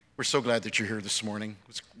We're so glad that you're here this morning.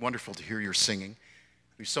 It's wonderful to hear your singing.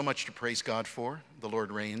 We have so much to praise God for. The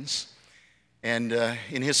Lord reigns. And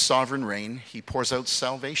in his sovereign reign, he pours out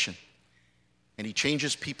salvation. And he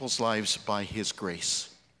changes people's lives by his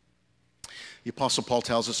grace. The Apostle Paul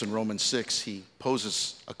tells us in Romans 6, he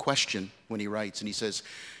poses a question when he writes, and he says,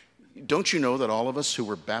 don't you know that all of us who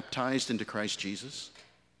were baptized into Christ Jesus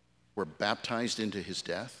were baptized into his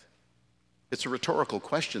death? It's a rhetorical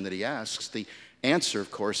question that he asks. The answer, of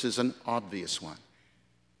course, is an obvious one.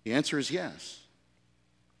 The answer is yes.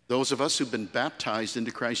 Those of us who've been baptized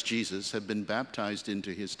into Christ Jesus have been baptized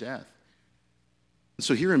into his death. And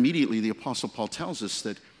so here immediately the Apostle Paul tells us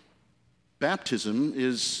that baptism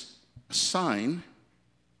is a sign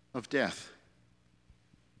of death.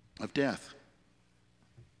 Of death.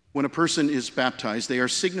 When a person is baptized, they are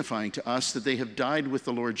signifying to us that they have died with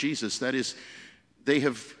the Lord Jesus. That is, they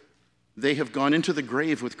have gone into the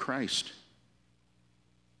grave with Christ.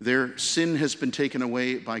 Their sin has been taken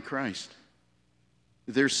away by Christ.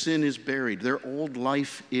 Their sin is buried. Their old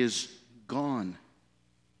life is gone.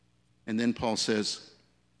 And then Paul says,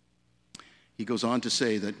 he goes on to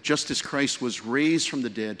say that just as Christ was raised from the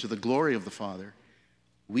dead to the glory of the Father,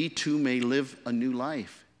 we too may live a new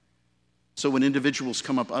life. So when individuals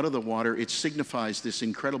come up out of the water, it signifies this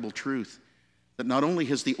incredible truth that not only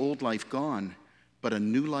has the old life gone, but a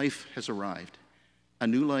new life has arrived. A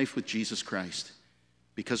new life with Jesus Christ,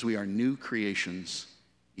 because we are new creations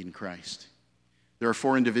in Christ. There are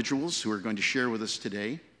 4 individuals who are going to share with us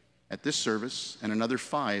today at this service, and another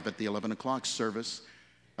 5 at the 11 o'clock service,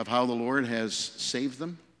 of how the Lord has saved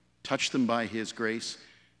them, touched them by his grace,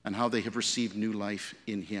 and how they have received new life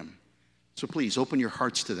in him. So please open your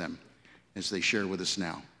hearts to them as they share with us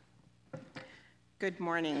now. Good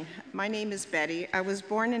morning. My name is Betty. I was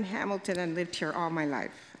born in Hamilton and lived here all my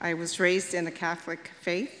life. I was raised in the Catholic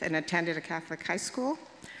faith and attended a Catholic high school.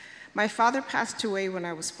 My father passed away when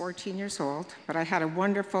I was 14 years old, but I had a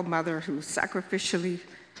wonderful mother who sacrificially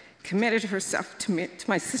committed herself to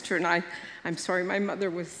my sister and I. I'm sorry, my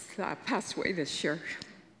mother was passed away this year.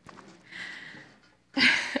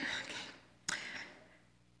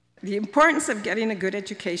 The importance of getting a good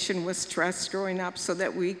education was stressed growing up so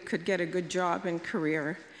that we could get a good job and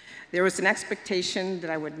career. There was an expectation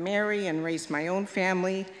that I would marry and raise my own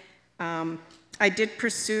family. I did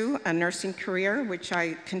pursue a nursing career, which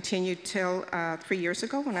I continued till 3 years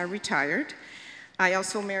ago when I retired. I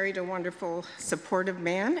also married a wonderful, supportive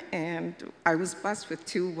man, and I was blessed with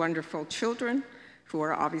 2 wonderful children who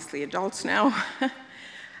are obviously adults now.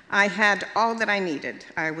 I had all that I needed.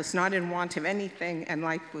 I was not in want of anything, and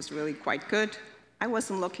life was really quite good. I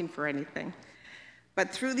wasn't looking for anything. But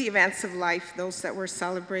through the events of life, those that were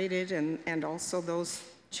celebrated and also those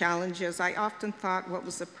challenges, I often thought, what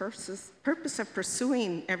was the purpose of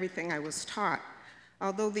pursuing everything I was taught?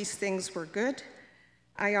 Although these things were good,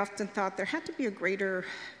 I often thought there had to be a greater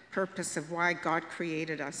purpose of why God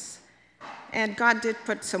created us. And God did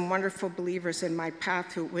put some wonderful believers in my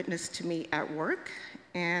path who witnessed to me at work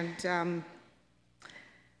and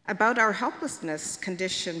about our helplessness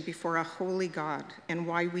condition before a holy God and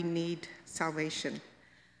why we need salvation.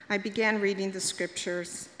 I began reading the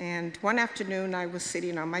scriptures, and one afternoon I was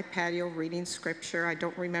sitting on my patio reading scripture. I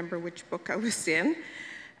don't remember which book I was in,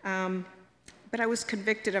 but I was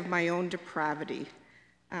convicted of my own depravity.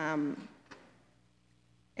 And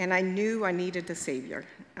I knew I needed a Savior.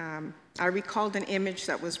 I recalled an image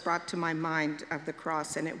that was brought to my mind of the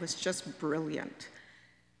cross, and it was just brilliant.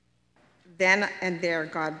 Then and there,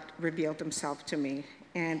 God revealed himself to me,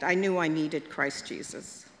 and I knew I needed Christ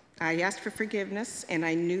Jesus. I asked for forgiveness, and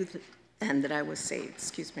I knew then that I was saved.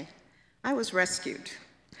 I was rescued.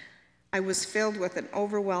 I was filled with an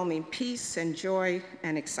overwhelming peace and joy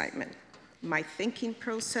and excitement. My thinking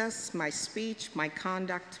process, my speech, my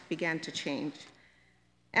conduct began to change.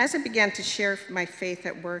 As I began to share my faith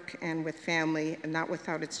at work and with family, and not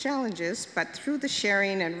without its challenges, but through the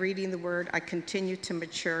sharing and reading the word, I continued to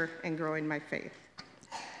mature and grow in my faith.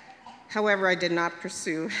 However, I did not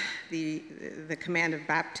pursue the command of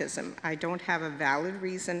baptism. I don't have a valid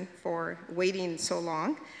reason for waiting so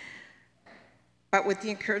long, but with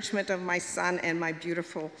the encouragement of my son and my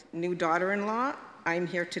beautiful new daughter-in-law, I'm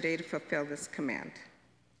here today to fulfill this command.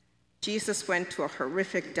 Jesus went to a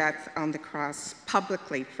horrific death on the cross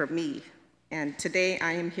publicly for me, and today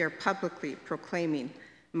I am here publicly proclaiming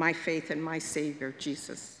my faith in my Savior,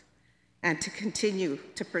 Jesus, and to continue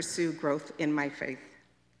to pursue growth in my faith.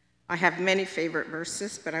 I have many favorite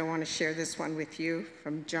verses, but I want to share this one with you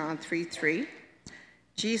from John 3:3.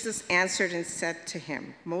 Jesus answered and said to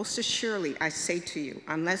him, "Most assuredly I say to you,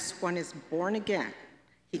 unless one is born again,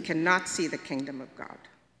 he cannot see the kingdom of God."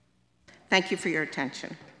 Thank you for your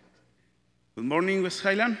attention. Good morning, West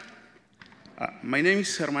Highland. My name is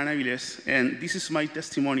Germán Avilés, and this is my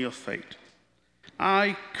testimony of faith.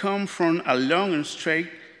 I come from a long and straight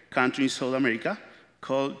country in South America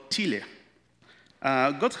called Chile.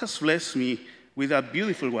 God has blessed me with a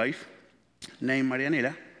beautiful wife named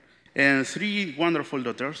Marianela and 3 wonderful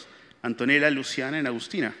daughters, Antonella, Luciana, and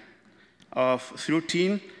Agustina, of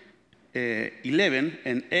 13, 11,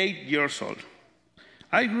 and 8 years old.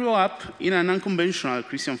 I grew up in an unconventional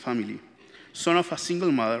Christian family, son of a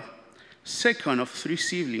single mother, second of 3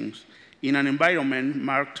 siblings, in an environment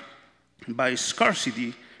marked by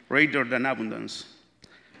scarcity rather than abundance.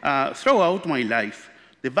 Throughout my life,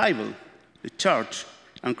 the Bible, the church,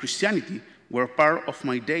 and Christianity were part of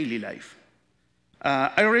my daily life.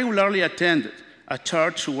 I regularly attended a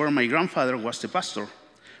church where my grandfather was the pastor,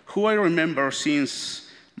 who I remember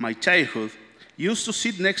since my childhood used to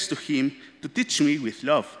sit next to him to teach me with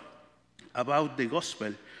love about the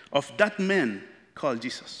gospel of that man called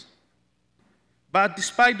Jesus. But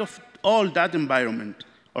despite of all that environment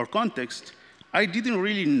or context, I didn't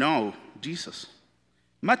really know Jesus,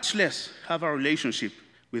 much less have a relationship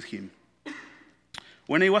with him.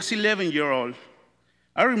 When I was 11 years old,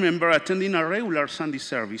 I remember attending a regular Sunday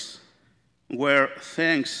service where,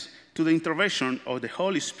 thanks to the intervention of the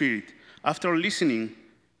Holy Spirit, after listening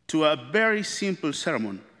to a very simple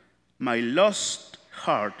sermon, my lost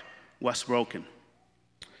heart was broken,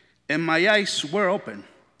 and my eyes were open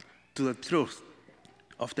to the truth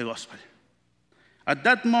of the gospel. At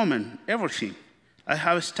that moment, everything I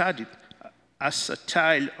have studied as a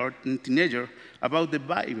child or teenager about the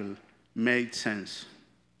Bible made sense.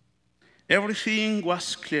 Everything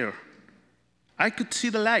was clear. I could see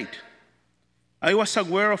the light. I was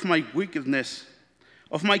aware of my wickedness,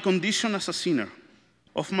 of my condition as a sinner,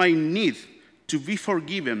 of my need to be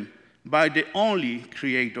forgiven by the only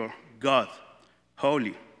Creator, God,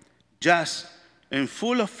 holy, just, and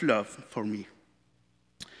full of love for me,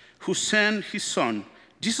 who sent his Son,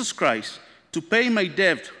 Jesus Christ, to pay my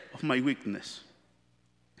debt of my weakness.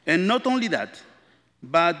 And not only that,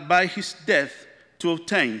 but by his death to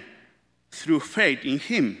obtain, through faith in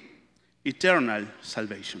him, eternal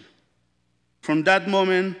salvation. From that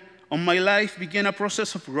moment on, my life began a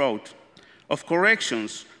process of growth, of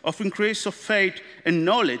corrections, of increase of faith and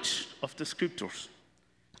knowledge of the scriptures.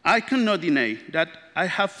 I cannot deny that I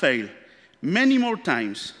have failed many more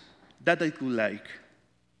times than I could like.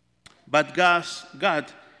 But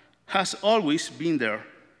God has always been there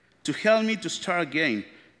to help me to start again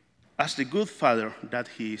as the good Father that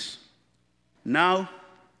he is. Now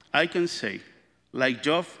I can say, like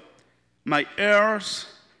Job, my ears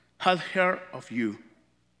had heard of you,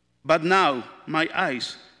 but now my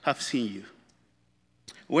eyes have seen you.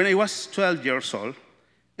 When I was 12 years old,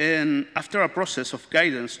 and after a process of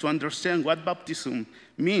guidance to understand what baptism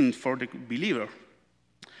means for the believer,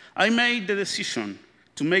 I made the decision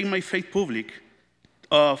to make my faith public,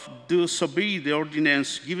 of thus obey the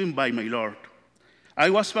ordinance given by my Lord. I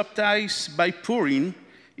was baptized by pouring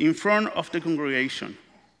in front of the congregation.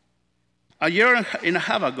 A year and a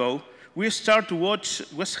half ago, we started to watch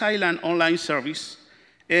West Highland online service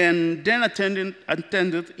and then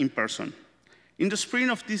attended in person. In the spring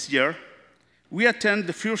of this year, we attended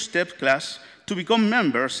the first step class to become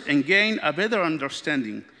members and gain a better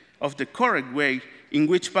understanding of the correct way in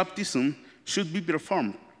which baptism should be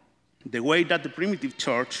performed, the way that the primitive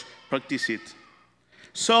church practiced it.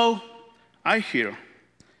 So, I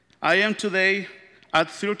am today at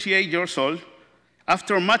 38 years old,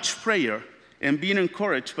 after much prayer and being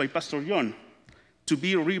encouraged by Pastor John to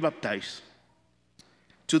be rebaptized.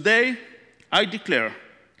 Today, I declare,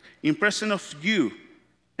 in presence of you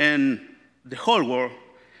and the whole world,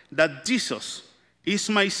 that Jesus is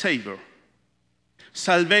my Savior.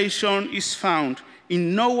 Salvation is found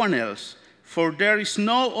in no one else, for there is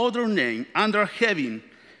no other name under heaven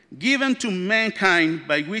given to mankind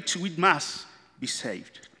by which we must be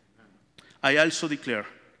saved. I also declare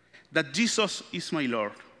that Jesus is my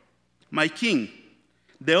Lord, my King,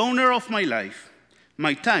 the owner of my life,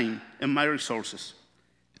 my time, and my resources.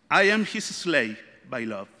 I am his slave by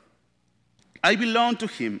love. I belong to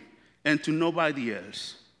him and to nobody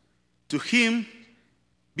else. To him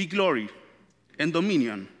be glory and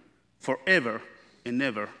dominion forever and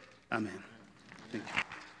ever. Amen. Thank you.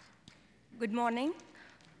 Good morning.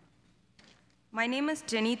 My name is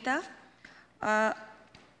Janita. I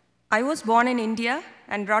was born in India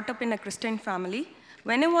and brought up in a Christian family.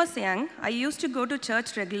 When I was young, I used to go to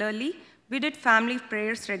church regularly. We did family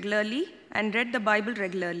prayers regularly and read the Bible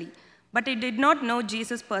regularly. But I did not know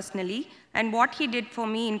Jesus personally and what he did for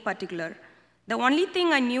me in particular. The only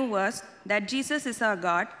thing I knew was that Jesus is our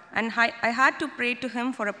God and I had to pray to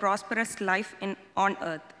Him for a prosperous life on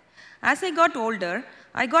earth. As I got older,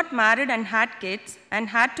 I got married and had kids and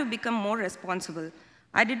had to become more responsible.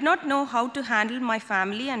 I did not know how to handle my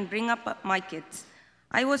family and bring up my kids.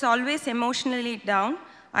 I was always emotionally down.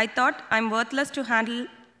 I thought I'm worthless to handle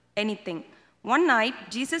anything. One night,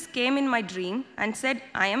 Jesus came in my dream and said,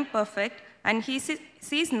 I am perfect, and He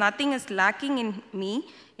sees nothing is lacking in me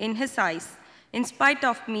in His eyes, in spite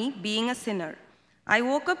of me being a sinner. I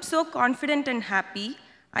woke up so confident and happy.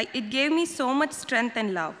 It gave me so much strength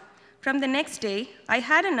and love. From the next day, I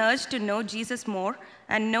had an urge to know Jesus more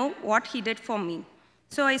and know what He did for me.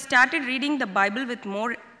 So I started reading the Bible with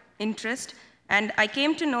more interest, and I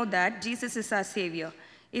came to know that Jesus is our Savior.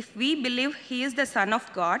 If we believe He is the Son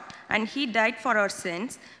of God and He died for our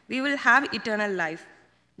sins, we will have eternal life.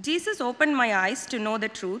 Jesus opened my eyes to know the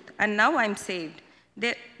truth, and now I'm saved.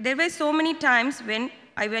 There were so many times when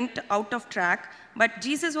I went out of track, but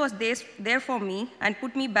Jesus was there for me and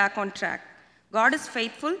put me back on track. God is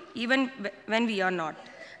faithful even when we are not.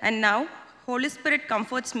 And now, Holy Spirit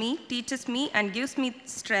comforts me, teaches me, and gives me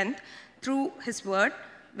strength through His word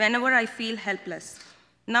whenever I feel helpless.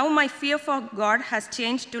 Now my fear for God has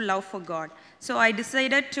changed to love for God. So I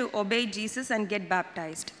decided to obey Jesus and get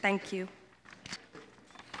baptized. Thank you.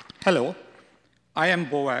 Hello, I am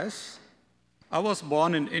Boaz. I was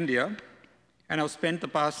born in India, and I've spent the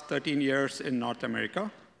past 13 years in North America.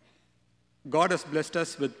 God has blessed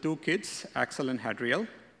us with 2 kids, Axel and Hadriel.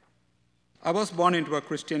 I was born into a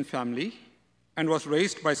Christian family and was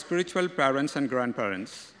raised by spiritual parents and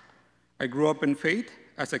grandparents. I grew up in faith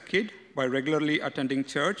as a kid by regularly attending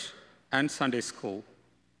church and Sunday school.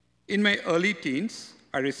 In my early teens,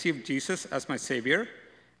 I received Jesus as my Savior,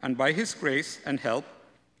 and by His grace and help,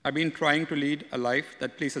 I've been trying to lead a life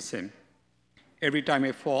that pleases Him. Every time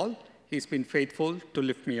I fall, He's been faithful to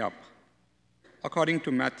lift me up. According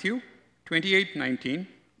to Matthew 28:19,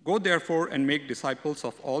 go therefore and make disciples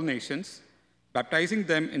of all nations, baptizing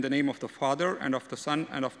them in the name of the Father and of the Son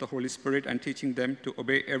and of the Holy Spirit, and teaching them to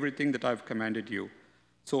obey everything that I've commanded you.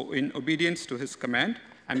 So in obedience to His command,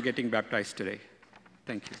 I'm getting baptized today.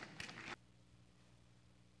 Thank you.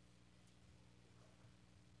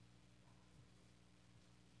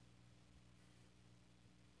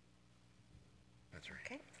 That's right.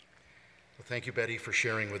 Okay. Well, thank you, Betty, for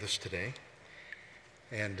sharing with us today.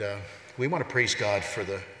 And we want to praise God for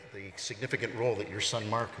the significant role that your son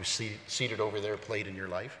Mark, who's seated over there, played in your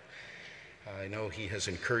life. I know he has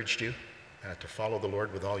encouraged you to follow the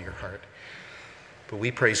Lord with all your heart. But we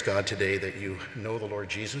praise God today that you know the Lord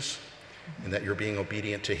Jesus and that you're being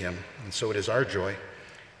obedient to Him. And so it is our joy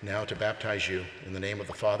now to baptize you in the name of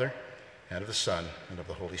the Father and of the Son and of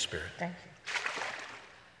the Holy Spirit. Thank you.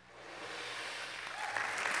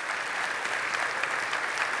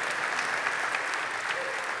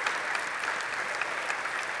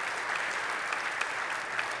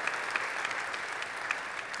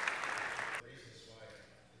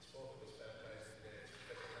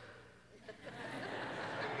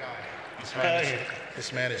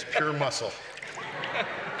 This man is pure muscle,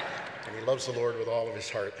 and he loves the Lord with all of his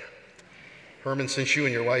heart. Herman, since you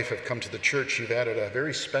and your wife have come to the church, you've added a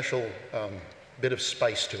very special bit of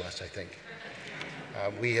spice to us, I think.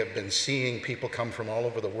 We have been seeing people come from all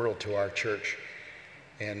over the world to our church,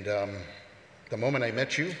 and the moment I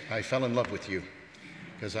met you, I fell in love with you,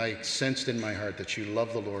 because I sensed in my heart that you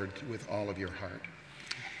love the Lord with all of your heart.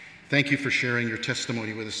 Thank you for sharing your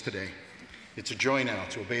testimony with us today. It's a joy now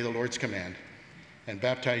to obey the Lord's command and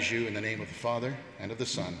baptize you in the name of the Father and of the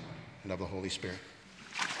Son and of the Holy Spirit.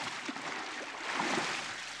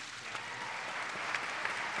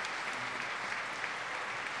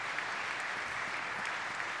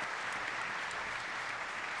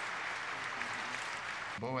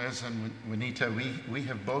 Boaz and Juanita, we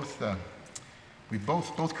have both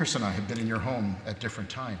Chris and I have been in your home at different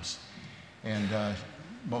times, and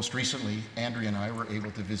most recently, Andrea and I were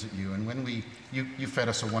able to visit you, and when you fed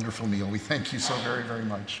us a wonderful meal. We thank you so very, very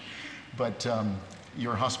much. But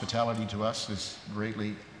your hospitality to us is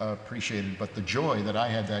greatly appreciated. But the joy that I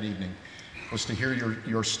had that evening was to hear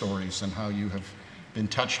your stories and how you have been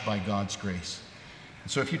touched by God's grace.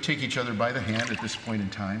 And so if you take each other by the hand at this point in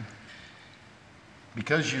time,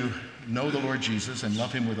 because you know the Lord Jesus and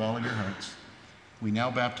love Him with all of your hearts, we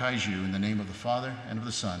now baptize you in the name of the Father and of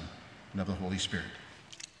the Son and of the Holy Spirit.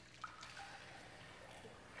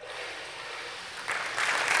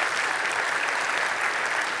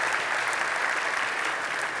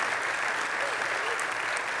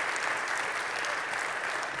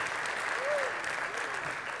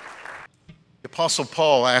 Apostle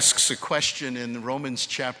Paul asks a question in Romans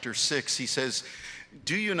chapter 6. He says,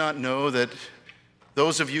 do you not know that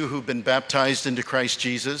Those of you who've been baptized into Christ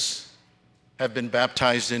Jesus have been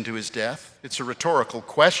baptized into his death. It's a rhetorical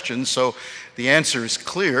question, so the answer is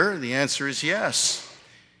clear. The answer is yes.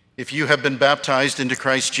 If you have been baptized into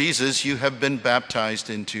Christ Jesus, you have been baptized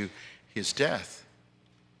into his death.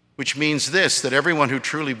 Which means this, that everyone who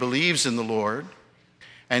truly believes in the Lord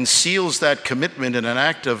and seals that commitment in an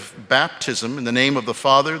act of baptism in the name of the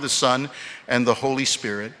Father, the Son, and the Holy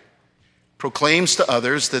Spirit, proclaims to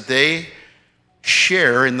others that they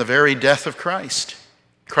share in the very death of Christ.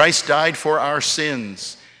 Christ died for our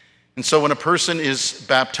sins. And so when a person is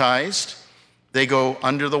baptized, they go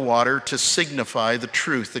under the water to signify the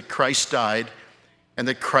truth that Christ died and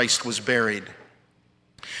that Christ was buried.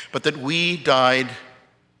 But that we died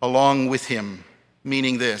along with him,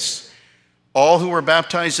 meaning this: all who were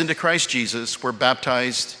baptized into Christ Jesus were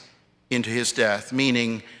baptized into his death,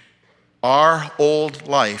 meaning our old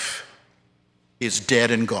life is dead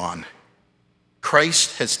and gone.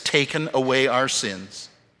 Christ has taken away our sins.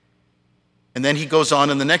 And then he goes on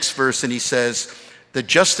in the next verse and he says that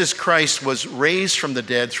just as Christ was raised from the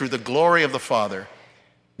dead through the glory of the Father,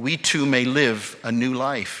 we too may live a new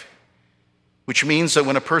life. Which means that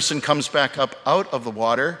when a person comes back up out of the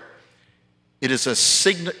water, it is a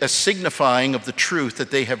signifying of the truth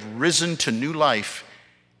that they have risen to new life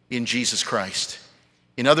in Jesus Christ.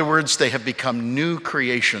 In other words, they have become new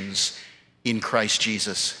creations in Christ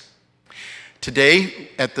Jesus. Today,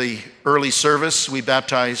 at the early service, we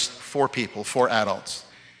baptized 4 people, 4 adults.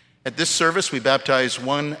 At this service, we baptized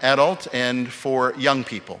 1 adult and 4 young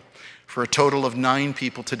people, for a total of 9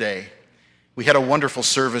 people today. We had a wonderful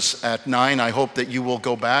service at 9. I hope that you will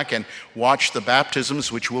go back and watch the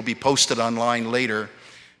baptisms, which will be posted online later.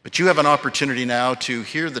 But you have an opportunity now to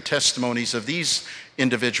hear the testimonies of these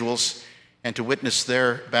individuals and to witness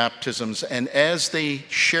their baptisms. And as they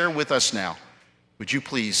share with us now, would you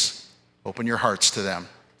please open your hearts to them?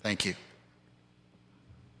 Thank you.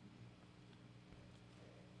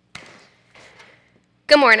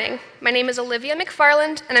 Good morning. My name is Olivia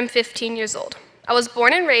McFarland, and I'm 15 years old. I was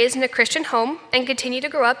born and raised in a Christian home and continue to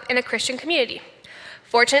grow up in a Christian community.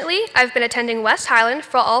 Fortunately, I've been attending West Highland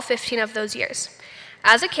for all 15 of those years.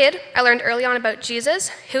 As a kid, I learned early on about Jesus,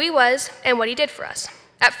 who he was, and what he did for us.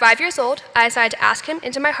 At 5 years old, I decided to ask him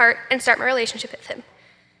into my heart and start my relationship with him.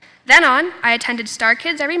 Then on, I attended Star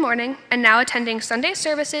Kids every morning, and now attending Sunday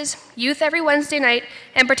services, youth every Wednesday night,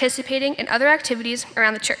 and participating in other activities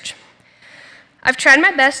around the church. I've tried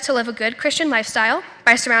my best to live a good Christian lifestyle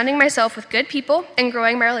by surrounding myself with good people and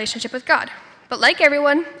growing my relationship with God. But like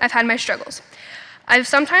everyone, I've had my struggles. I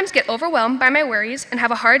sometimes get overwhelmed by my worries and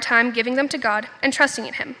have a hard time giving them to God and trusting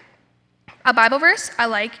in him. A Bible verse I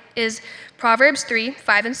like is Proverbs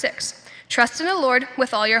 3:5-6. Trust in the Lord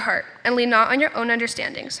with all your heart, and lean not on your own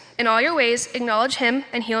understandings. In all your ways, acknowledge him,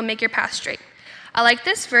 and he will make your path straight. I like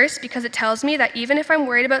this verse because it tells me that even if I'm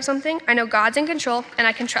worried about something, I know God's in control, and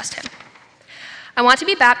I can trust him. I want to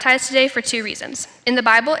be baptized today for 2 reasons. In the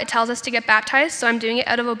Bible, it tells us to get baptized, so I'm doing it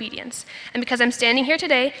out of obedience. And because I'm standing here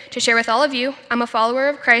today to share with all of you, I'm a follower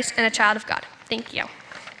of Christ and a child of God. Thank you.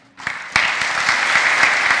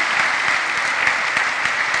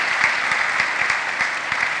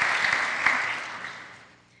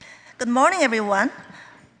 Good morning, everyone.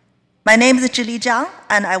 My name is Zhili Zhang,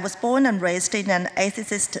 and I was born and raised in an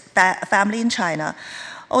atheist family in China.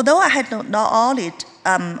 Although I had no knowledge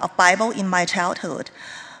of Bible in my childhood,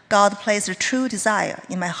 God placed a true desire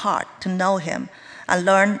in my heart to know him and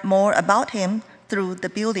learn more about him through the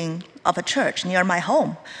building of a church near my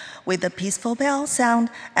home, with a peaceful bell sound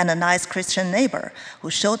and a nice Christian neighbor who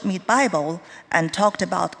showed me the Bible and talked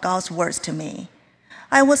about God's words to me.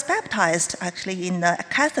 I was baptized actually in a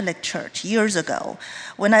Catholic church years ago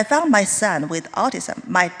when I found my son with autism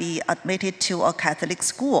might be admitted to a Catholic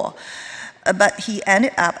school, but he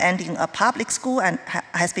ended up ending a public school and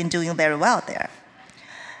has been doing very well there.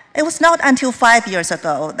 It was not until 5 years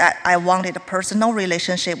ago that I wanted a personal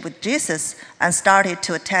relationship with Jesus and started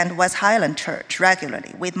to attend West Highland Church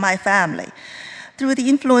regularly with my family. Through the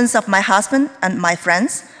influence of my husband and my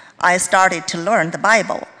friends, I started to learn the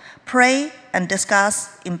Bible, pray, and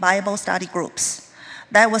discuss in Bible study groups.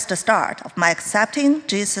 That was the start of my accepting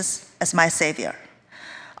Jesus as my Savior.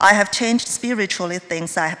 I have changed spiritually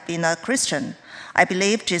since I have been a Christian. I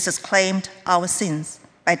believe Jesus claimed our sins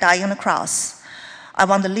by dying on the cross. I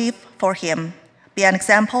want to live for him, be an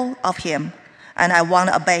example of him, and I want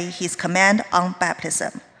to obey his command on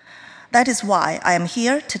baptism. That is why I am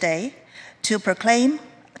here today to proclaim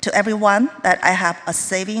to everyone that I have a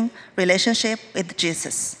saving relationship with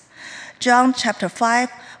Jesus. John chapter 5,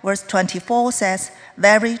 verse 24 says,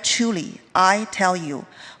 "Very truly, I tell you,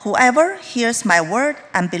 whoever hears my word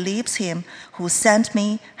and believes him who sent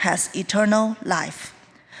me has eternal life.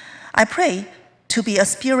 I pray to be a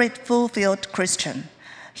spirit-fulfilled Christian,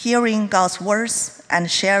 hearing God's words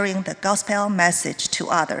and sharing the gospel message to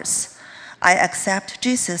others. I accept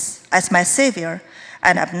Jesus as my Savior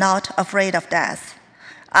and am not afraid of death.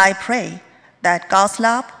 I pray that God's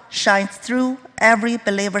love shines through every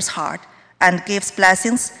believer's heart and gives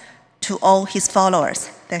blessings to all his followers.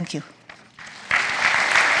 Thank you.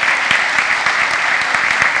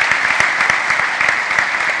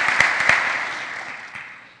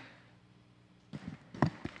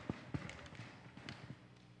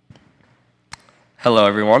 Hello,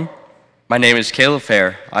 everyone. My name is Caleb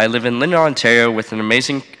Fair. I live in Lyndon, Ontario, with in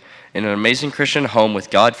an amazing Christian home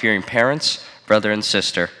with God-fearing parents, brother, and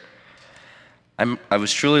sister. I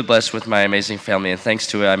was truly blessed with my amazing family, and thanks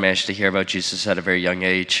to it, I managed to hear about Jesus at a very young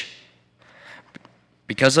age.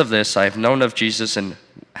 Because of this, I have known of Jesus and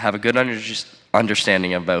have a good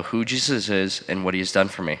understanding about who Jesus is and what he has done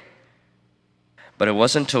for me. But it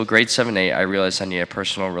wasn't until grade 7-8 I realized I needed a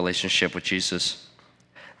personal relationship with Jesus.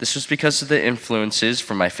 This was because of the influences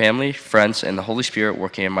from my family, friends, and the Holy Spirit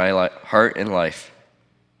working in my heart and life.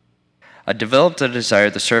 I developed a desire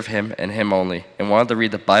to serve him and him only, and wanted to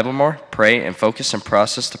read the Bible more, pray, and focus and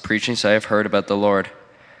process the preachings I have heard about the Lord.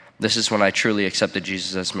 This is when I truly accepted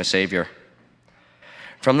Jesus as my Savior.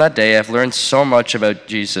 From that day, I've learned so much about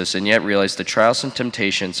Jesus, and yet realized the trials and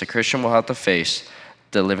temptations a Christian will have to face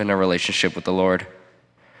to live in a relationship with the Lord.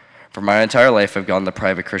 For my entire life, I've gone to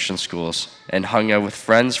private Christian schools and hung out with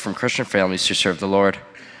friends from Christian families who serve the Lord.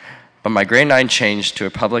 But my grade 9 changed to a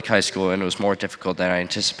public high school, and it was more difficult than I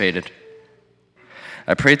anticipated.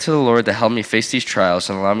 I prayed to the Lord to help me face these trials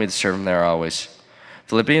and allow me to serve him there always.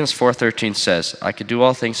 Philippians 4:13 says, I can do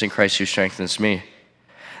all things in Christ who strengthens me.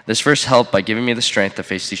 This verse helped by giving me the strength to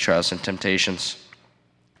face these trials and temptations.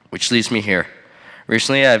 Which leads me here.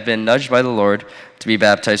 Recently, I've been nudged by the Lord to be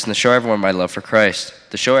baptized and to show everyone my love for Christ,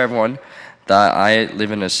 to show everyone that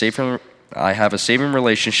I have a saving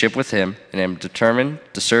relationship with him and am determined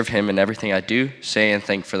to serve him in everything I do, say, and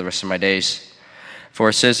think for the rest of my days. For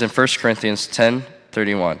it says in 1 Corinthians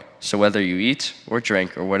 10:31, so whether you eat or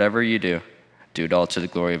drink or whatever you do, do it all to the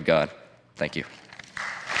glory of God. Thank you.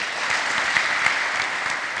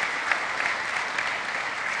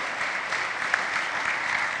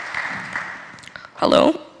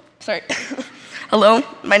 Hello. Sorry. Hello,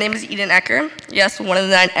 my name is Eden Ecker. Yes, one of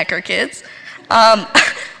the 9 Ecker kids. I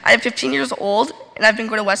am 15 years old, and I've been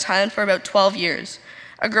going to West Highland for about 12 years.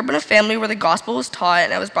 I grew up in a family where the gospel was taught,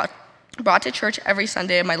 and I was brought to church every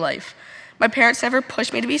Sunday of my life. My parents never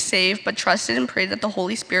pushed me to be saved, but trusted and prayed that the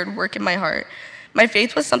Holy Spirit would work in my heart. My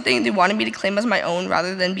faith was something they wanted me to claim as my own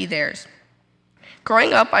rather than be theirs.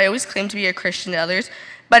 Growing up, I always claimed to be a Christian to others,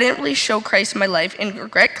 but I didn't really show Christ in my life and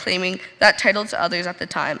regret claiming that title to others at the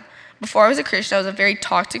time. Before I was a Christian, I was a very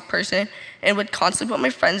toxic person and would constantly put my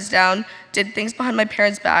friends down, did things behind my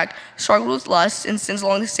parents' back, struggled with lust and sins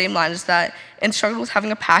along the same line as that, and struggled with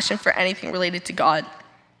having a passion for anything related to God.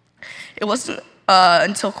 It wasn't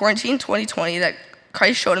until quarantine 2020 that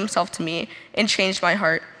Christ showed himself to me and changed my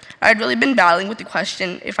heart. I had really been battling with the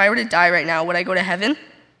question, if I were to die right now, would I go to heaven?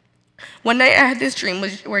 One night I had this dream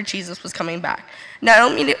where Jesus was coming back. Now I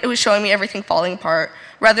don't mean it was showing me everything falling apart,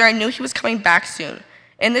 rather I knew he was coming back soon.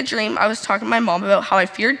 In the dream, I was talking to my mom about how I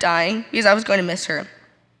feared dying because I was going to miss her.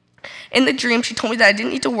 In the dream, she told me that I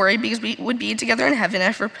didn't need to worry because we would be together in heaven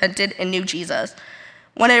if I repented and knew Jesus.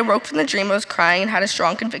 When I awoke from the dream, I was crying and had a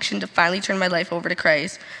strong conviction to finally turn my life over to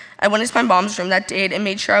Christ. I went into my mom's room that day and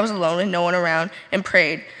made sure I was alone and no one around and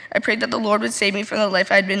prayed. I prayed that the Lord would save me from the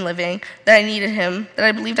life I had been living, that I needed him, that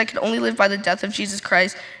I believed I could only live by the death of Jesus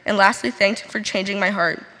Christ, and lastly thanked him for changing my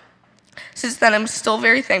heart. Since then, I'm still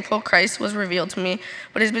very thankful Christ was revealed to me,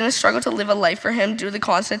 but it's been a struggle to live a life for him due to the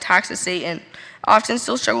constant attacks of Satan. I often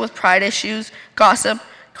still struggle with pride issues, gossip,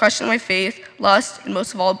 questioning my faith, lust, and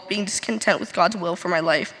most of all, being discontent with God's will for my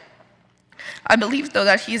life. I believe, though,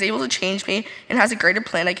 that he is able to change me and has a greater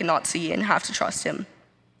plan I cannot see and have to trust him.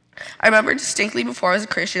 I remember distinctly before I was a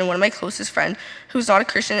Christian, one of my closest friends, who's not a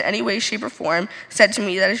Christian in any way, shape, or form, said to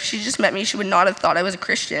me that if she just met me, she would not have thought I was a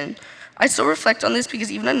Christian. I still reflect on this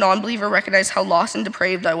because even a non-believer recognized how lost and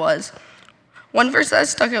depraved I was. One verse that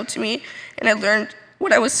stuck out to me, and I learned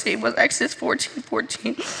when I was saved, was Exodus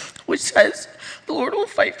 14:14, which says, "The Lord will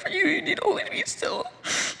fight for you, you need only to be still."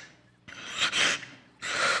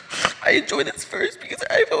 I enjoy this verse because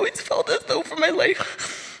I've always felt as though for my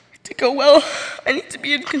life to go well, I need to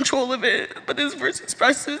be in control of it. But this verse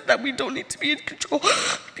expresses that we don't need to be in control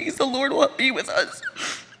because the Lord will be with us.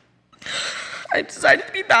 I've decided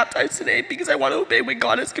to be baptized today because I want to obey what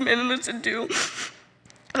God has commanded us to do.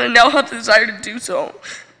 And I now have the desire to do so.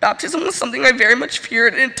 Baptism was something I very much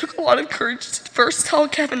feared, and it took a lot of courage to first tell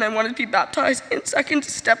Kevin I wanted to be baptized, and second to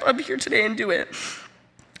step up here today and do it.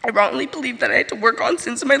 I wrongly believed that I had to work on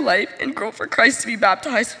sins in my life and grow for Christ to be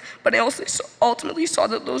baptized, but I also ultimately saw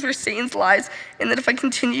that those were Satan's lies, and that if I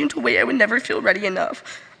continued to wait, I would never feel ready enough.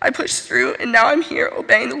 I pushed through, and now I'm here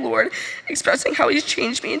obeying the Lord, expressing how he's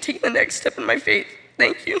changed me and taking the next step in my faith.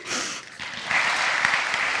 Thank you.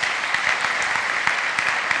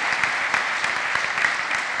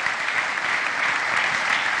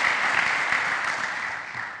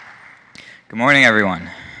 Good morning, everyone.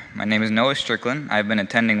 My name is Noah Strickland. I've been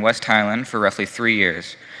attending West Highland for roughly 3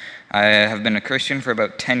 years. I have been a Christian for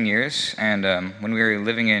about 10 years, and when we were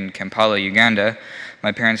living in Kampala, Uganda,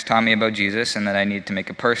 my parents taught me about Jesus and that I needed to make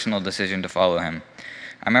a personal decision to follow him.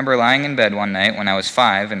 I remember lying in bed one night when I was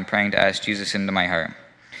 5 and praying to ask Jesus into my heart.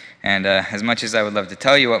 And as much as I would love to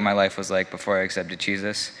tell you what my life was like before I accepted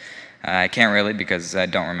Jesus, I can't really because I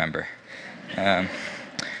don't remember.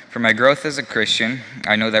 For my growth as a Christian,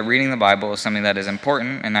 I know that reading the Bible is something that is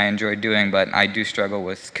important and I enjoy doing, but I do struggle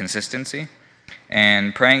with consistency.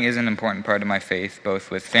 And praying is an important part of my faith,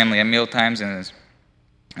 both with family at mealtimes and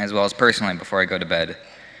as well as personally before I go to bed.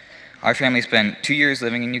 Our family spent 2 years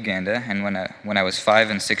living in Uganda, and when I was 5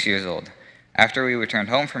 and 6 years old. After we returned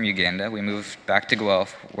home from Uganda, we moved back to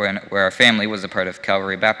Guelph, where our family was a part of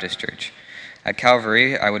Calvary Baptist Church. At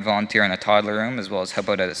Calvary, I would volunteer in a toddler room as well as help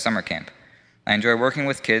out at a summer camp. I enjoy working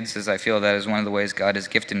with kids as I feel that is one of the ways God has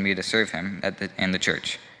gifted me to serve him in the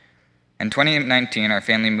church. In 2019, our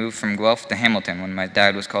family moved from Guelph to Hamilton when my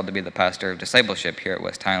dad was called to be the pastor of discipleship here at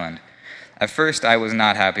West Highland. At first, I was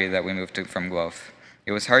not happy that we moved from Guelph.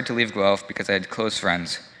 It was hard to leave Guelph because I had close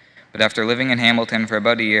friends. But after living in Hamilton for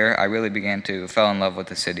about a year, I really began to fall in love with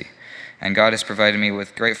the city. And God has provided me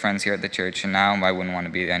with great friends here at the church, and now I wouldn't want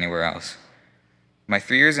to be anywhere else. My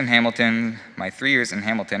 3 years in Hamilton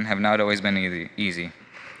have not always been easy.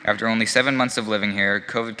 After only 7 months of living here,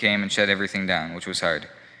 COVID came and shut everything down, which was hard.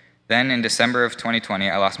 Then, in December of 2020,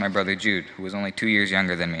 I lost my brother Jude, who was only 2 years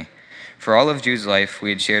younger than me. For all of Jude's life,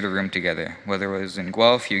 we had shared a room together, whether it was in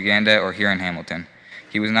Guelph, Uganda, or here in Hamilton.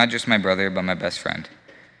 He was not just my brother, but my best friend.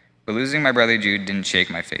 But losing my brother Jude didn't shake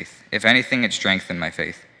my faith. If anything, it strengthened my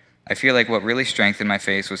faith. I feel like what really strengthened my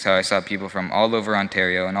faith was how I saw people from all over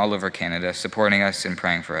Ontario and all over Canada supporting us and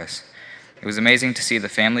praying for us. It was amazing to see the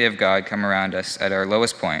family of God come around us at our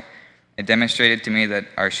lowest point. It demonstrated to me that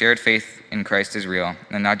our shared faith in Christ is real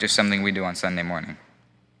and not just something we do on Sunday morning.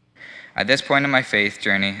 At this point in my faith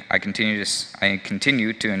journey, I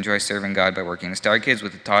continue to enjoy serving God by working the Star Kids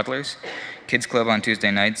with the toddlers, Kids Club on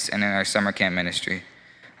Tuesday nights, and in our summer camp ministry.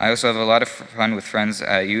 I also have a lot of fun with friends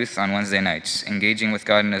at youth on Wednesday nights. Engaging with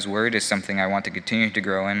God in His Word is something I want to continue to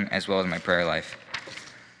grow in, as well as my prayer life.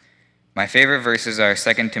 My favorite verses are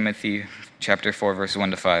 2 Timothy chapter 4, verse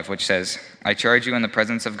 1-5, which says, "I charge you in the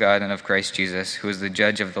presence of God and of Christ Jesus, who is the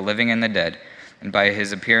judge of the living and the dead, and by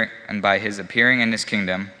his appearing in his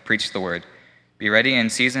kingdom, preach the word. Be ready in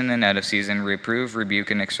season and out of season, reprove, rebuke,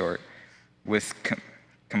 and exhort, with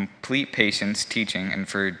complete patience teaching, and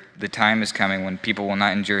for the time is coming when people will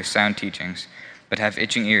not endure sound teachings, but have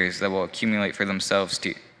itching ears that will accumulate for themselves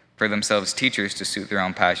teachers to suit their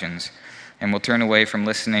own passions, and will turn away from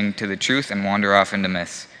listening to the truth and wander off into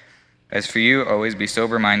myths. As for you, always be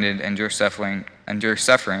sober-minded, endure suffering, and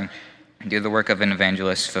do the work of an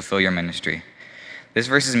evangelist, fulfill your ministry." This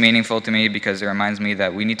verse is meaningful to me because it reminds me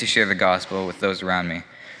that we need to share the gospel with those around me.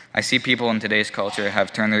 I see people in today's culture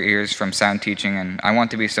have turned their ears from sound teaching, and I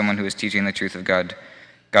want to be someone who is teaching the truth of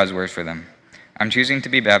God's word for them. I'm choosing to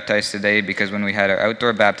be baptized today because when we had our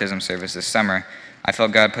outdoor baptism service this summer, I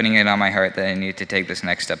felt God putting it on my heart that I needed to take this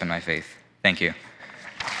next step in my faith. Thank you.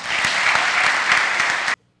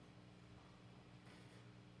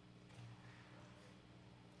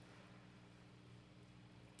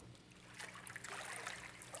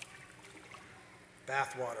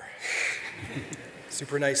 Bath water.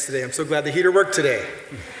 Super nice today. I'm so glad the heater worked today.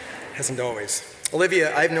 Hasn't always.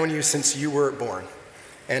 Olivia, I've known you since you were born,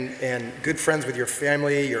 and good friends with your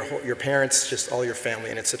family, your parents, just all your family,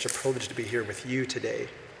 and it's such a privilege to be here with you today.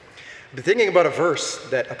 I've been thinking about a verse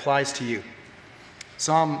that applies to you.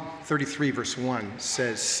 Psalm 33, verse 1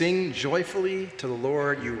 says, "Sing joyfully to the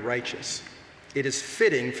Lord, you righteous. It is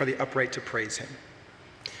fitting for the upright to praise him."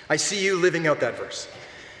 I see you living out that verse.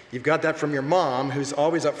 You've got that from your mom, who's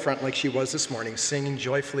always up front like she was this morning, singing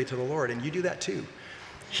joyfully to the Lord, and you do that too,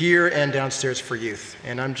 here and downstairs for youth.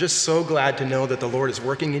 And I'm just so glad to know that the Lord is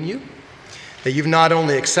working in you, that you've not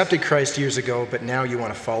only accepted Christ years ago, but now you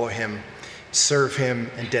want to follow him, serve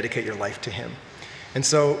him, and dedicate your life to him. And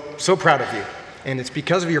so proud of you. And it's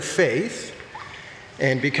because of your faith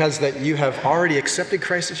And because that you have already accepted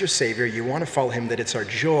Christ as your Savior, you want to follow him, that it's our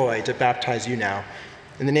joy to baptize you now.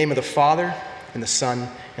 In the name of the Father, and the Son,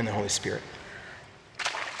 and the Holy Spirit.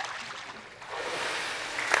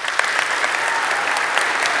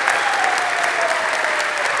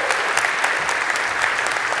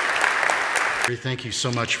 Thank you so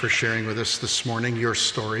much for sharing with us this morning your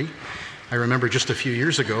story. I remember just a few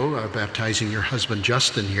years ago baptizing your husband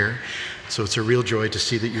Justin here, so it's a real joy to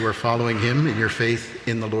see that you are following him in your faith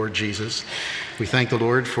in the Lord Jesus. We thank the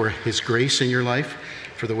Lord for his grace in your life,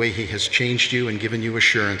 for the way he has changed you and given you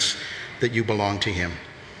assurance that you belong to him.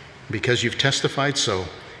 Because you've testified so,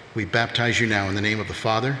 we baptize you now in the name of the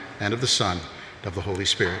Father, and of the Son, and of the Holy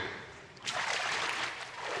Spirit.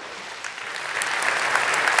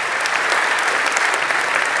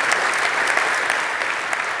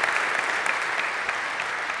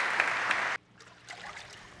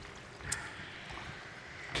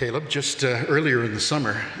 Caleb, just earlier in the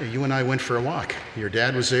summer, you and I went for a walk. Your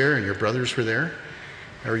dad was there and your brothers were there,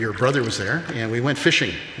 or your brother was there, and we went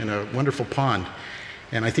fishing in a wonderful pond.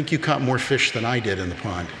 And I think you caught more fish than I did in the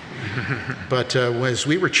pond. But as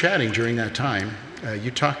we were chatting during that time, you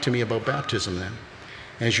talked to me about baptism then,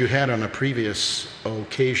 as you had on a previous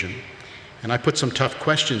occasion. And I put some tough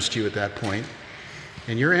questions to you at that point,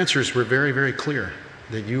 and your answers were very, very clear,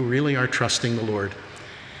 that you really are trusting the Lord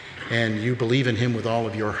and you believe in him with all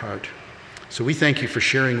of your heart. So we thank you for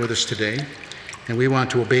sharing with us today, and we want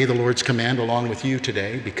to obey the Lord's command along with you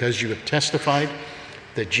today, because you have testified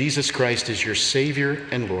that Jesus Christ is your Savior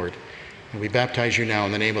and Lord. And we baptize you now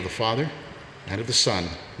in the name of the Father, and of the Son,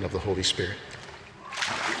 and of the Holy Spirit.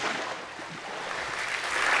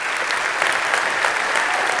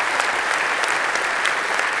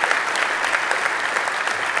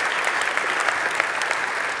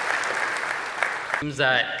 Seems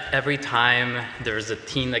that every time there's a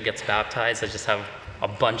teen that gets baptized, I just have a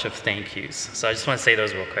bunch of thank yous. So I just want to say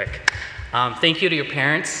those real quick. Thank you to your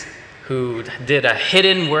parents who did a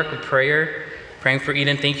hidden work of prayer, praying for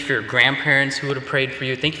Eden. Thank you for your grandparents who would have prayed for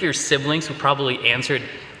you. Thank you for your siblings who probably answered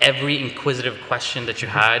every inquisitive question that you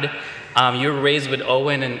had. You were raised with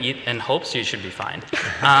Owen and Hope, so you should be fine.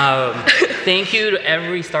 Thank you to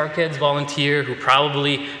every Star Kids volunteer who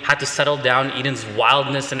probably had to settle down Eden's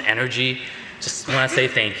wildness and energy. Just want to say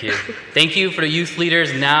thank you. Thank you for the youth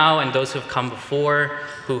leaders now and those who have come before,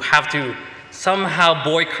 who have to somehow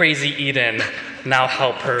boy crazy Eden now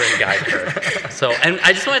help her and guide her. So, and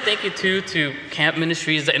I just want to thank you too to Camp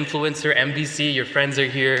Ministries, the Influencer, MBC, your friends are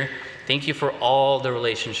here. Thank you for all the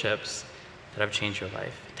relationships that have changed your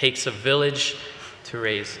life. It takes a village to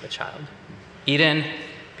raise a child. Eden,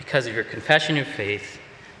 because of your confession of faith,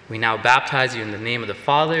 we now baptize you in the name of the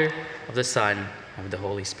Father, of the Son, and of the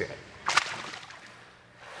Holy Spirit.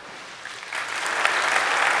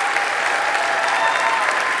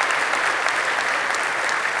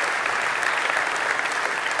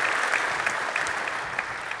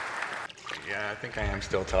 I think I am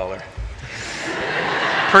still taller.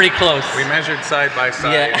 Pretty close. We measured side by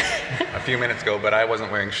side a few minutes ago, but I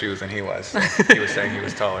wasn't wearing shoes and he was. He was saying he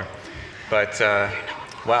was taller. But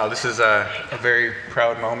wow, this is a very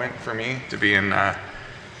proud moment for me to be in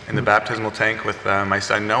the baptismal tank with my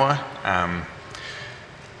son Noah.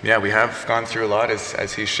 Yeah, we have gone through a lot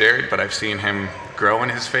as he shared, but I've seen him grow in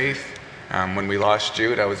his faith. When we lost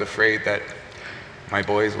Jude, I was afraid that my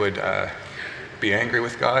boys would be angry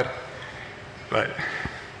with God. But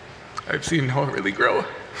I've seen Noah really grow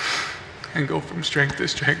and go from strength to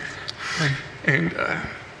strength. And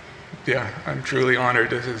yeah, I'm truly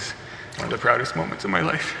honored. This is one of the proudest moments of my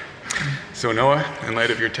life. So Noah, in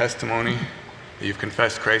light of your testimony, that you've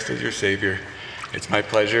confessed Christ as your Savior, it's my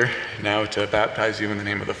pleasure now to baptize you in the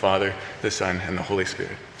name of the Father, the Son, and the Holy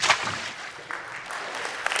Spirit.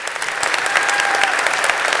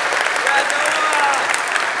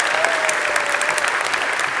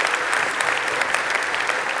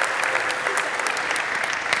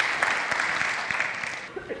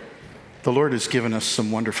 The Lord has given us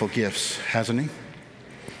some wonderful gifts, hasn't he?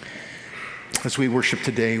 As we worship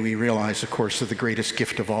today, we realize, of course, that the greatest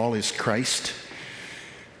gift of all is Christ,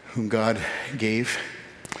 whom God gave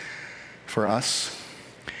for us.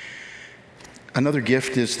 Another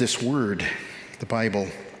gift is this word, the Bible.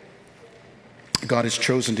 God has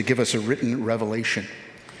chosen to give us a written revelation.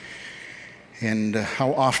 And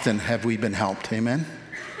how often have we been helped, amen?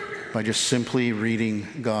 By just simply reading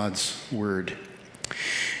God's word.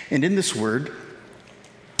 And in this word,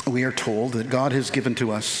 we are told that God has given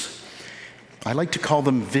to us, I like to call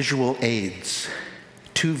them visual aids,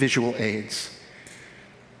 2 visual aids,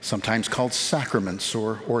 sometimes called sacraments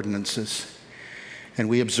or ordinances. And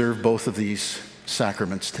we observe both of these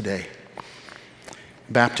sacraments today.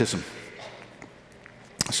 Baptism.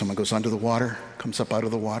 Someone goes under the water, comes up out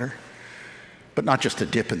of the water, but not just a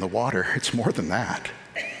dip in the water, it's more than that.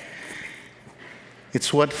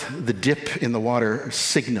 It's what the dip in the water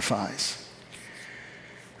signifies.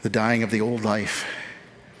 The dying of the old life,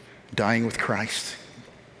 dying with Christ,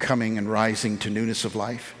 coming and rising to newness of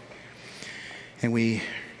life. And we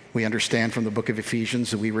understand from the book of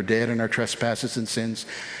Ephesians that we were dead in our trespasses and sins,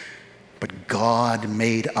 but God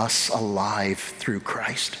made us alive through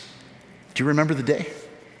Christ. Do you remember the day?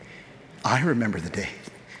 I remember the day.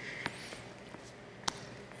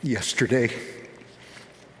 Yesterday,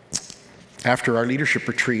 after our leadership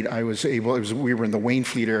retreat, we were in the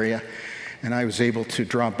Waynfleet area, and I was able to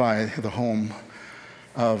drop by the home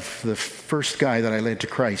of the first guy that I led to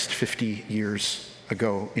Christ 50 years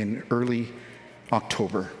ago in early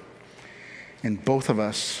October. And both of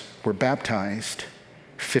us were baptized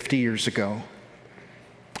 50 years ago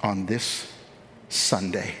on this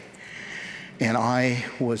Sunday. And I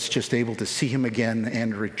was just able to see him again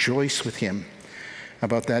and rejoice with him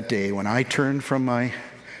about that day when I turned from my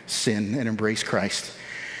sin and embraced Christ,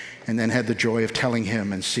 and then had the joy of telling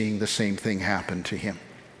him and seeing the same thing happen to him.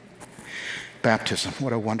 Baptism,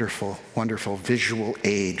 what a wonderful, wonderful visual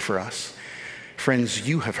aid for us. Friends,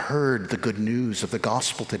 you have heard the good news of the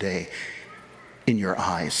gospel today in your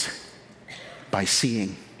eyes by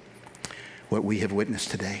seeing what we have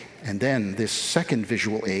witnessed today. And then this second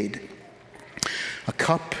visual aid, a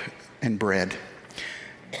cup and bread,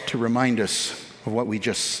 to remind us of what we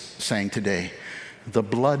just sang today. The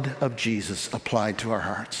blood of Jesus applied to our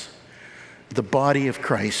hearts. The body of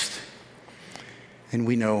Christ. And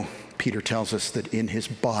we know, Peter tells us that in his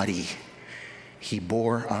body, he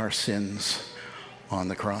bore our sins on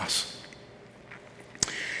the cross.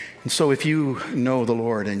 And so if you know the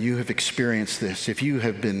Lord and you have experienced this, if you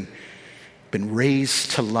have been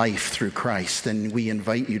raised to life through Christ, then we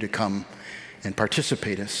invite you to come and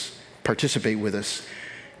participate with us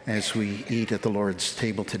as we eat at the Lord's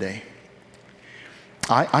table today.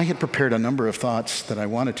 I had prepared a number of thoughts that I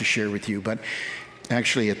wanted to share with you, but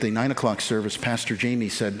actually at the 9 o'clock service, Pastor Jamie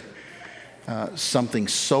said something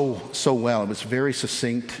so well. It was very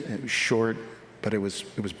succinct, it was short, but it was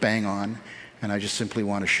bang on, and I just simply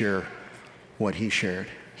want to share what he shared.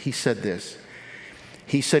 He said this.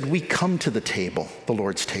 He said, we come to the table, the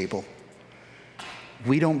Lord's table.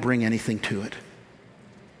 We don't bring anything to it.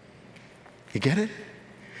 You get it?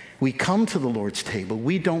 We come to the Lord's table.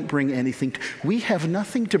 We don't bring anything. We have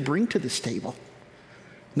nothing to bring to this table.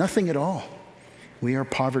 Nothing at all. We are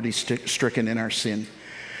poverty-stricken in our sin.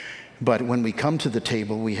 But when we come to the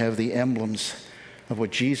table, we have the emblems of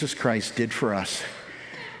what Jesus Christ did for us.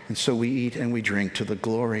 And so we eat and we drink to the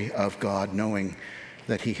glory of God, knowing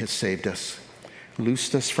that he has saved us,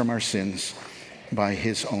 loosed us from our sins by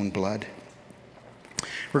his own blood.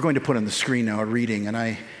 We're going to put on the screen now a reading,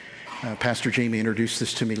 and Pastor Jamie introduced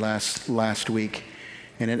this to me last week,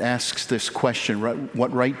 and it asks this question: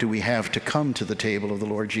 what right do we have to come to the table of the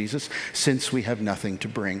Lord Jesus, since we have nothing to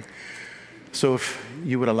bring? So if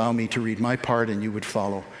you would allow me to read my part and you would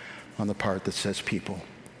follow on the part that says people.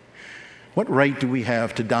 What right do we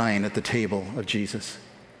have to dine at the table of Jesus?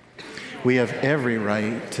 We have every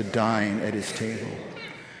right to dine at his table.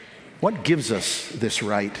 What gives us this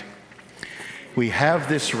right? We have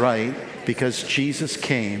this right because Jesus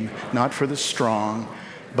came not for the strong,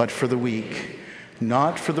 but for the weak,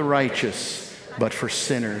 not for the righteous, but for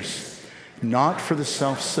sinners, not for the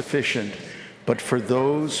self-sufficient, but for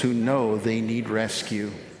those who know they need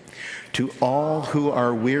rescue. To all who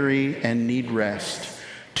are weary and need rest,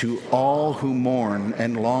 to all who mourn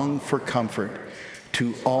and long for comfort,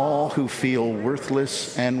 to all who feel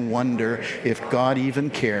worthless and wonder if God even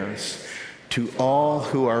cares, to all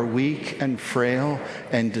who are weak and frail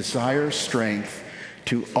and desire strength,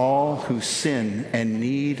 to all who sin and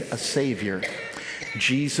need a Savior,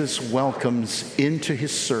 Jesus welcomes into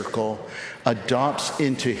his circle, adopts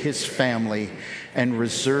into his family, and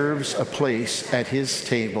reserves a place at his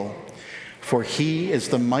table. For he is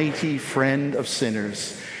the mighty friend of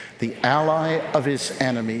sinners, the ally of his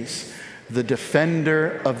enemies, the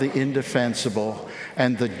defender of the indefensible,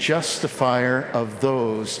 and the justifier of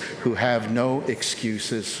those who have no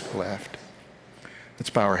excuses left. Let's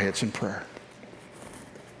bow our heads in prayer.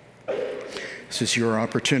 This is your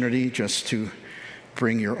opportunity just to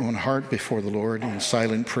bring your own heart before the Lord in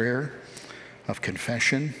silent prayer of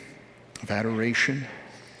confession, of adoration,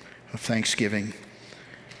 of thanksgiving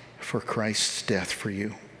for Christ's death for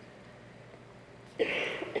you.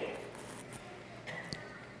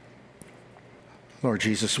 Lord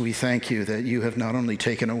Jesus, we thank you that you have not only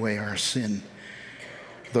taken away our sin,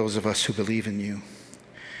 those of us who believe in you,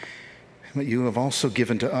 but you have also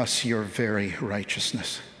given to us your very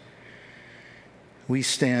righteousness. We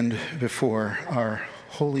stand before our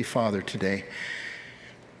Holy Father today,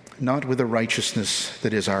 not with a righteousness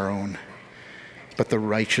that is our own, but the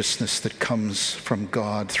righteousness that comes from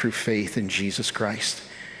God through faith in Jesus Christ.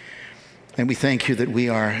 And we thank you that we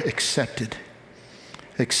are accepted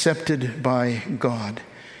by God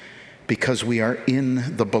because we are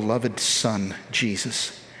in the beloved Son,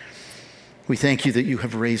 Jesus. We thank you that you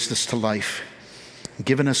have raised us to life,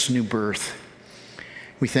 given us new birth.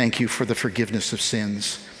 We thank you for the forgiveness of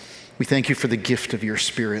sins. We thank you for the gift of your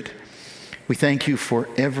Spirit. We thank you for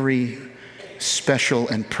every special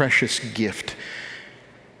and precious gift,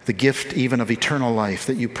 the gift even of eternal life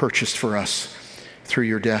that you purchased for us through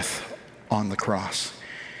your death on the cross.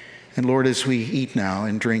 And Lord, as we eat now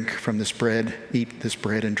and drink from this bread, eat this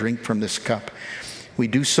bread and drink from this cup, we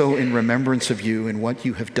do so in remembrance of you and what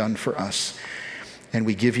you have done for us. And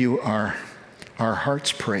we give you our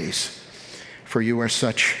heart's praise, for you are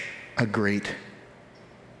such a great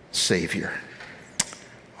Savior.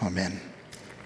 Amen.